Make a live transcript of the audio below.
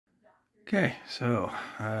Okay, so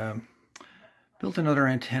built another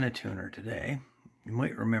antenna tuner today. You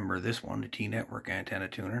might remember this one, the TNetwork antenna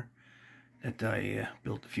tuner that I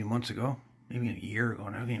built a few months ago, maybe a year ago,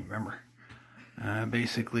 and I don't even remember.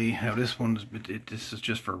 Basically, how this one's, this is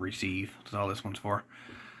just for receive. That's all this one's for.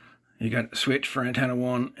 You got a switch for antenna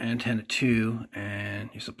 1, antenna 2, and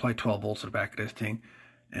you supply 12 volts to the back of this thing,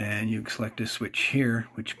 and you select this switch here,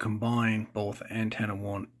 which combine both antenna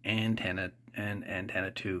 1 and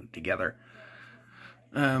antenna 2 together.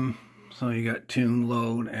 So you got tune,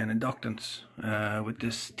 load, and inductance with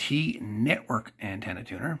this TNetwork antenna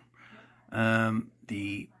tuner.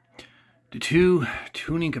 The two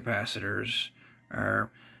tuning capacitors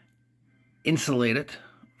are insulated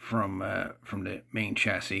from the main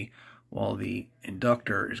chassis, while the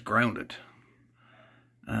inductor is grounded.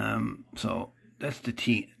 So that's the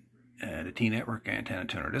TNetwork antenna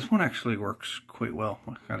tuner. This one actually works quite well.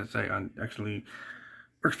 I gotta say, actually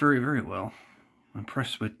works very, very well. I'm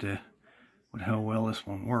impressed with how well this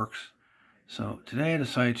one works. So today I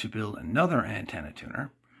decided to build another antenna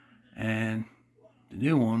tuner, and the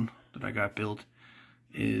new one that I got built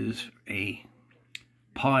is a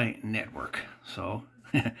PINetwork. So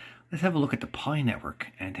let's have a look at the PINetwork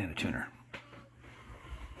antenna tuner.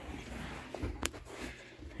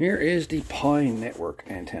 Here is the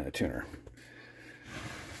PINetwork antenna tuner.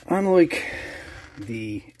 Unlike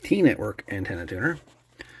the TNetwork antenna tuner,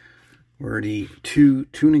 where the two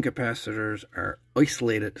tuning capacitors are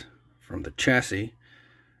isolated from the chassis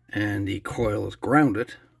and the coil is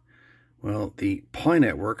grounded, well, the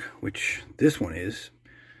PINetwork, which this one is,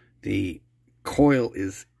 the coil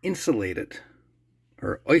is insulated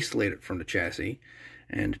or isolated from the chassis,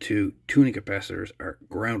 and the two tuning capacitors are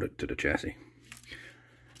grounded to the chassis.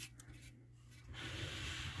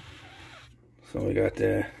 So we got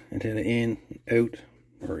the antenna in, out,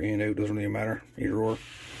 or in, out, doesn't really matter, either or.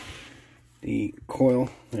 The coil,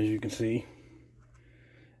 as you can see,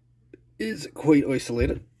 is quite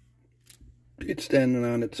isolated. It's standing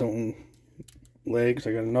on its own legs.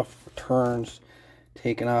 I got enough turns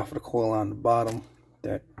taken off of the coil on the bottom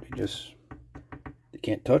that they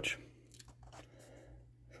can't touch.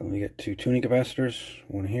 So we got two tuning capacitors,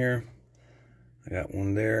 one here, I got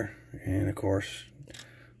one there, and of course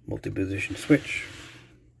multi-position switch.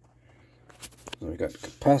 So we got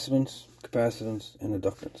capacitance, and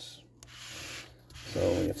inductance. So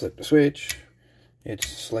when you flip the switch, it's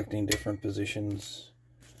selecting different positions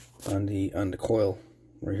on the coil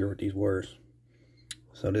right here with these wires.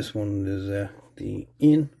 So this one is the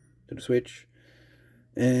in to the switch,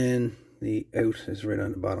 and the out is right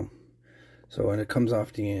on the bottom. So when it comes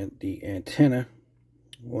off the antenna,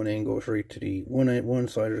 one end goes right to the one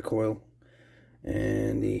side of the coil,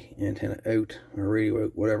 and the antenna out, or radio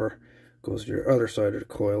out, whatever, goes to the other side of the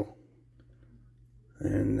coil,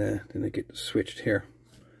 and then it gets switched here.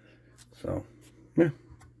 So yeah,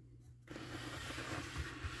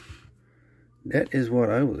 that is what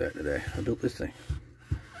I was at today. I built this thing.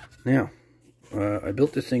 Now I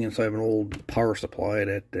built this thing inside of an old power supply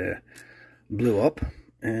that blew up,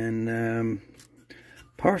 and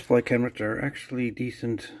power supply cabinets are actually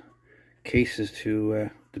decent cases to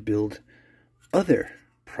build other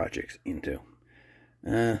projects into.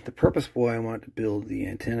 The purpose why I wanted to build the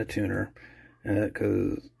antenna tuner,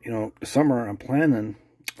 because this summer I'm planning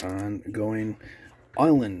on going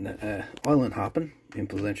island hopping in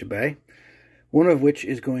Placentia Bay, one of which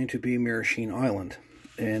is going to be Maraschino Island.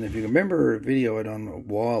 And if you remember a video I done a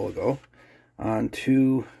while ago on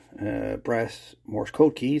two brass Morse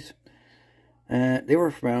code keys, they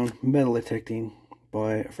were found metal detecting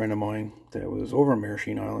by a friend of mine that was over on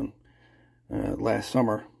Maraschino Island last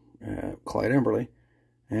summer, Clyde Emberley,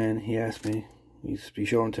 and he asked me, he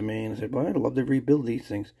showed them to me, and I said, well, I'd love to rebuild these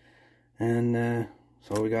things. And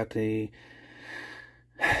so we got the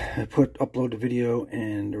upload the video,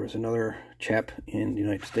 and there was another chap in the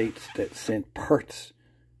United States that sent parts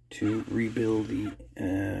to rebuild the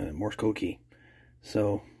Morse code key.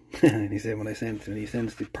 So and he said when he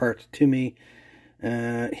sends the parts to me,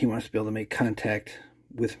 he wants to be able to make contact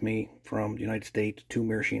with me from the United States to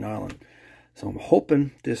Maraschino Island. So I'm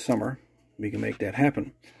hoping this summer we can make that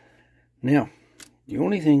happen. Now, the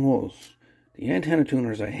only thing was, the antenna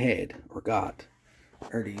tuners I had or got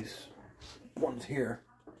are these ones here.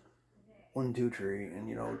 1, 2, 3,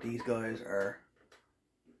 and these guys are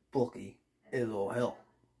bulky as all hell.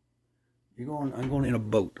 I'm going in a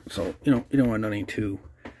boat, so you don't want nothing too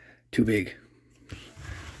big.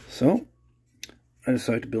 So I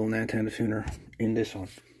decided to build an antenna tuner in this one.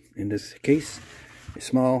 In this case, it's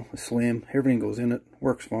small, it's slim, everything goes in it,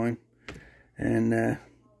 works fine, and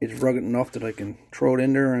it's rugged enough that I can throw it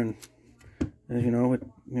in there, and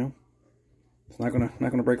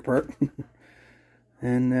not gonna break apart.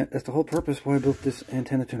 And that's the whole purpose why I built this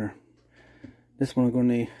antenna tuner. This one's going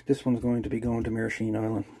to be going to Maraschino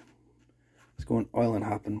Island. It's going island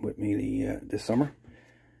hopping with me this summer,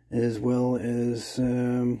 as well as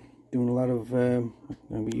doing a lot of.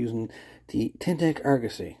 I'll be using the TNetwork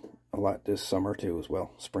Argosy a lot this summer too, as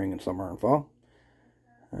well, spring and summer and fall.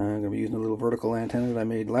 I'm going to be using a little vertical antenna that I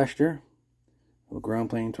made last year, a little ground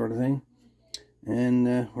plane sort of thing, and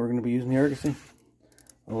we're going to be using the Argosy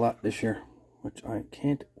a lot this year, which I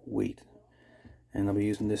can't wait. And I'll be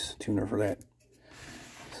using this tuner for that.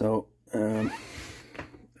 So, I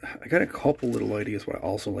got a couple little ideas what I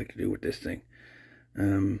also like to do with this thing.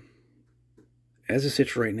 As it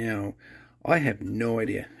sits right now, I have no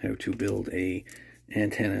idea how to build a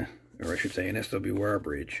antenna, or I should say an SWR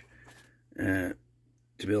bridge, to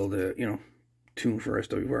build a, tune for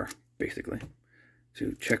SWR, basically,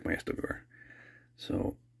 to check my SWR.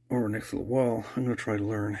 So, over the next little while, I'm going to try to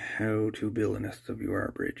learn how to build an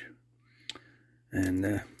SWR bridge.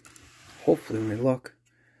 And hopefully, with my luck,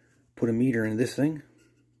 put a meter in this thing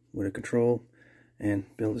with a control and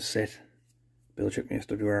build a check my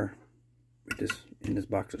SWR with this in this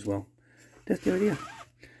box as well. That's the idea.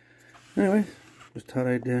 Anyway, just thought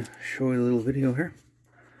I'd show you a little video here.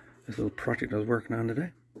 This little project I was working on today.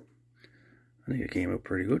 I think it came out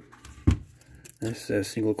pretty good. This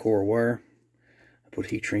single core wire. I put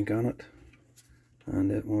heat shrink on it. On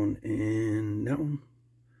that one and that one.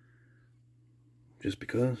 Just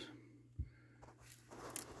because.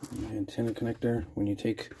 The antenna connector, when you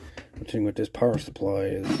take the thing with this power supply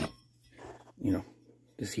is,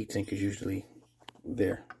 this heatsink is usually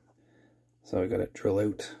there. So I got to drill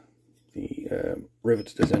out the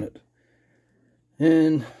rivets that's in it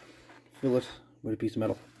and fill it with a piece of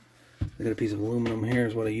metal. I got a piece of aluminum here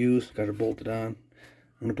is what I use. Got it bolted on. I'm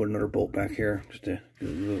going to put another bolt back here just to do a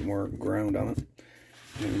little bit more ground on it.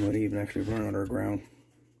 And I might even actually run another ground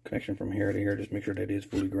connection from here to here, just make sure that it is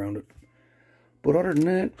fully grounded. But other than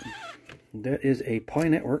that, that is a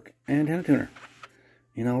PINetwork antenna tuner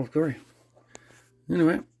in all its glory.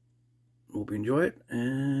 Anyway, hope you enjoy it,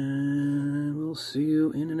 and we'll see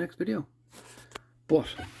you in the next video. But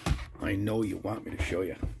I know you want me to show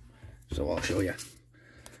you, so I'll show you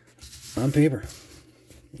on paper.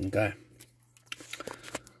 Okay.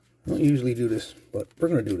 I don't usually do this, but we're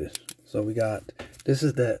going to do this. So we got, this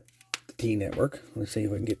is the TNetwork. Let's see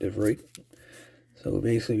if I can get this right. So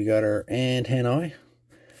basically we got our antennae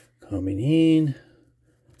coming in.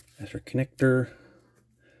 That's our connector.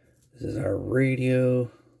 This is our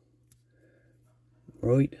radio.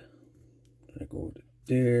 Right. I go to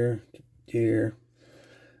there, to there.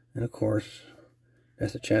 And of course,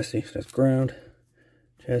 that's the chassis. So that's ground.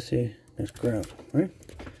 Chassis, that's ground. Right?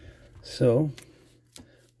 So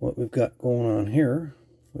what we've got going on here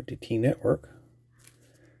with the TNetwork,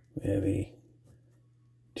 we have a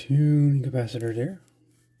tuning capacitor there,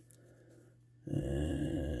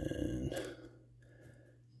 and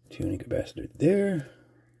tuning capacitor there,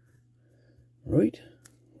 right,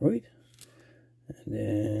 and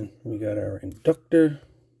then we got our inductor,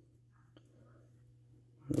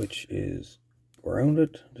 which is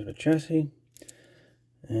grounded to the chassis,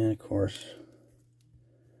 and of course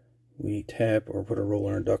we tap or put a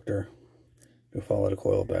roller inductor to follow the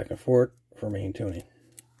coil back and forth for main tuning.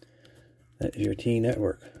 That is your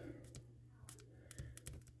TNetwork.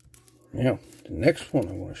 Now, the next one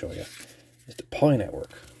I want to show you is the PINetwork.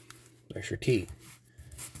 That's your T.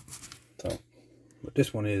 So, what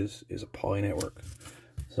this one is a PINetwork.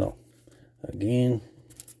 So, again,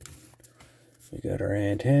 we got our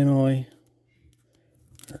antennae,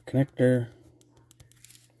 our connector,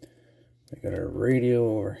 we got our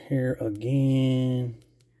radio over here again,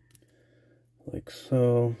 like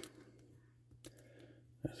so.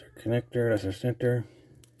 That's our connector, that's our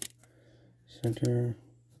center,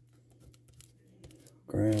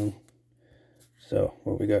 ground. So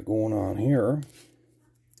what we got going on here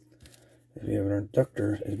is we have our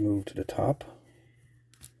inductor is moved to the top,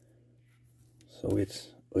 so it's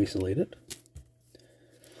isolated,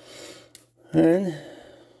 and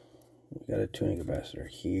we got a tuning capacitor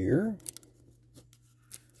here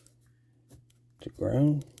to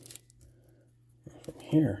ground, from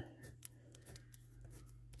here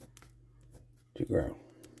to ground.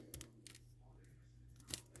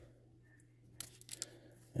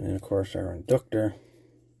 And then of course our inductor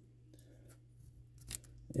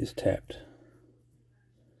is tapped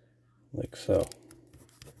like so.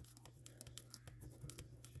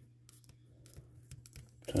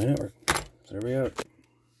 PINetwork. So there we have it.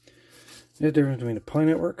 The difference between the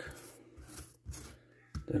PINetwork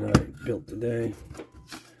that I built today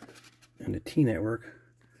and the TNetwork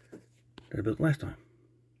that I built last time.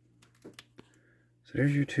 So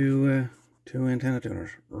there's your two antenna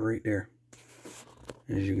tuners right there.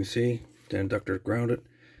 As you can see, the inductor is grounded,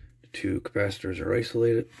 the two capacitors are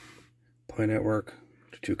isolated. PINetwork,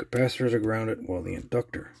 the two capacitors are grounded while the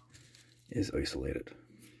inductor is isolated.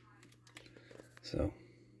 So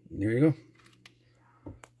there you go.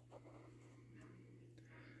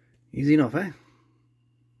 Easy enough, eh?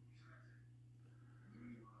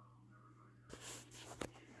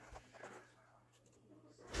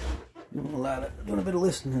 Doing a bit of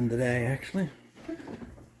listening today, actually.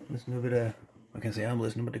 Listening to a bit of, I can't say I'm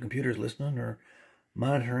listening, but the computer's listening or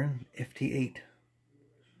monitoring FT8.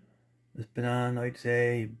 It's been on, I'd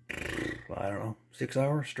say, I don't know, 6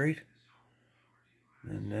 hours straight.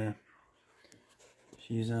 And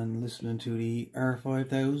she's on listening to the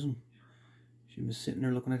R5000. She was sitting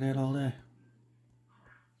there looking at that all day.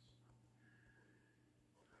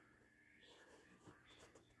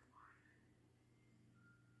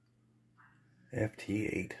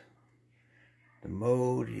 FT8. The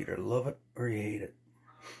mode, you either love it or you hate it.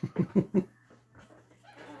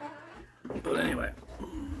 But anyway,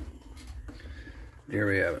 there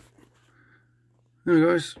we have it.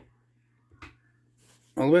 Anyway guys,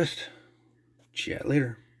 all the best. Chat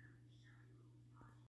later.